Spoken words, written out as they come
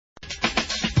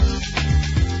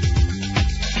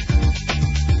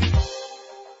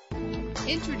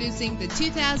Introducing the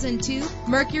 2002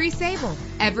 Mercury Sable.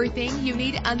 Everything you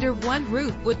need under one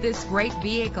roof with this great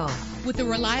vehicle. With a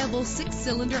reliable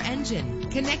 6-cylinder engine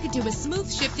connected to a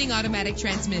smooth shifting automatic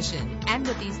transmission. And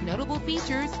with these notable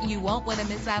features, you won't want to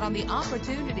miss out on the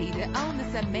opportunity to own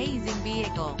this amazing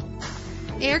vehicle.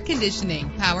 Air conditioning,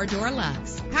 power door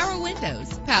locks, power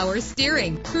windows, power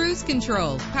steering, cruise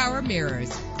control, power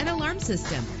mirrors, an alarm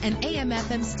system, an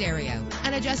AM/FM stereo,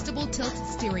 an adjustable tilt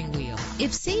steering wheel.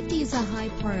 If safety is a high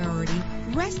priority,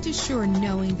 rest assured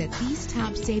knowing that these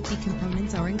top safety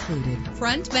components are included.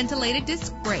 Front ventilated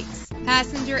disc brakes,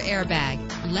 passenger airbag.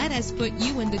 Let us put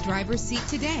you in the driver's seat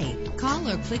today. Call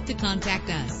or click to contact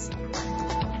us.